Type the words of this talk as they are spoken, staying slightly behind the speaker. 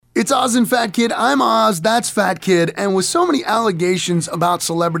It's Oz and Fat Kid. I'm Oz, that's Fat Kid. And with so many allegations about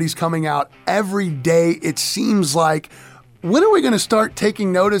celebrities coming out every day, it seems like, when are we going to start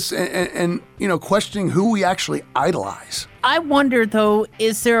taking notice and questioning who we actually idolize? I wonder, though,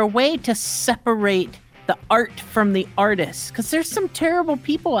 is there a way to separate the art from the artist? Because there's some terrible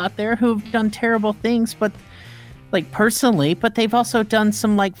people out there who've done terrible things, but personally, but they've also done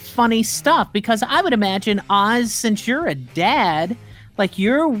some funny stuff. Because I would imagine, Oz, since you're a dad,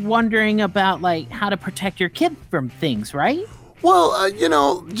 you're wondering about how to protect your kid from things, right? Well,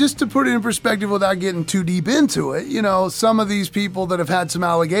 just to put it in perspective without getting too deep into it, some of these people that have had some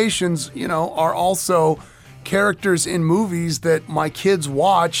allegations, are also characters in movies that my kids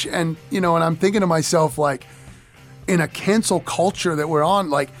watch. And, and I'm thinking to myself, in a cancel culture that we're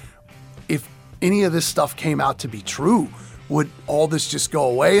on, if any of this stuff came out to be true, would all this just go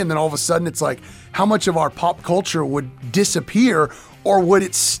away? And then all of a sudden it's how much of our pop culture would disappear, or would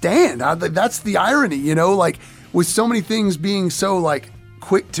it stand? That's the irony, with so many things being so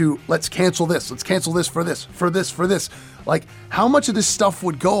quick to let's cancel this for this. How much of this stuff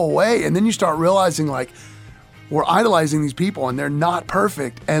would go away? And then you start realizing we're idolizing these people and they're not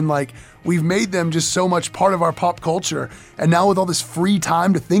perfect. And we've made them just so much part of our pop culture. And now with all this free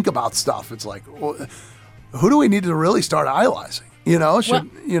time to think about stuff, it's well, who do we need to really start idolizing?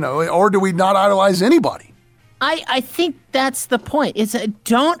 Or do we not idolize anybody? I think that's the point, is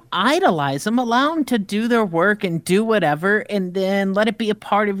don't idolize them. Allow them to do their work and do whatever, and then let it be a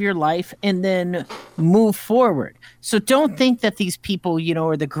part of your life, and then move forward. So don't think that these people,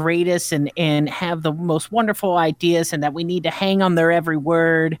 are the greatest and have the most wonderful ideas and that we need to hang on their every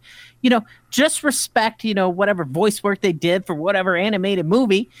word. Just respect, whatever voice work they did for whatever animated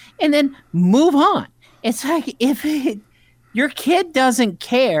movie, and then move on. It's if your kid doesn't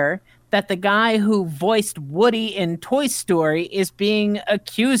care that the guy who voiced Woody in Toy Story is being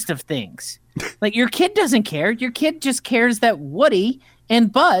accused of things. Your kid doesn't care. Your kid just cares that Woody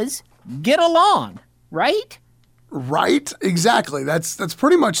and Buzz get along, right? Right? Exactly. That's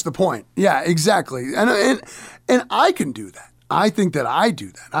pretty much the point. Yeah, exactly. And I can do that. I think that I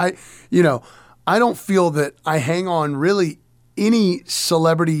do that. I don't feel that I hang on really any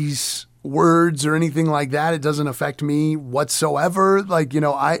celebrities' words or anything like that. It doesn't affect me whatsoever.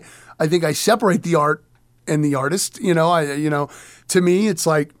 I think I separate the art and the artist. To me, it's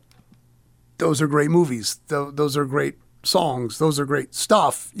those are great movies. Those are great songs. Those are great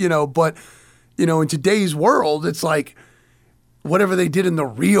stuff. But in today's world, it's whatever they did in the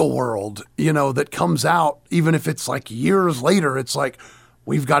real world, that comes out, even if it's years later, it's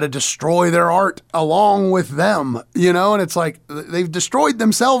we've got to destroy their art along with them, and it's they've destroyed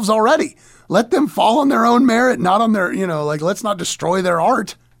themselves already. Let them fall on their own merit, not on their, let's not destroy their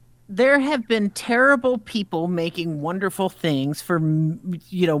art. There have been terrible people making wonderful things for,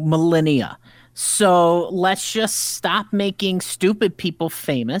 millennia. So let's just stop making stupid people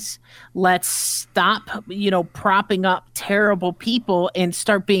famous. Let's stop, propping up terrible people and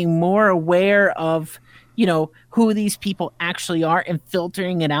start being more aware of, who these people actually are and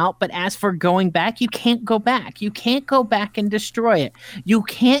filtering it out. But as for going back, you can't go back. You can't go back and destroy it. You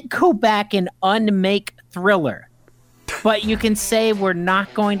can't go back and unmake Thriller. But you can say we're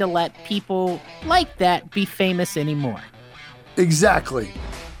not going to let people like that be famous anymore. Exactly.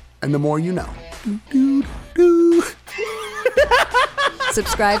 And the more you know.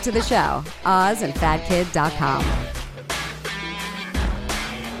 Subscribe to the show, OzandFatKid.com.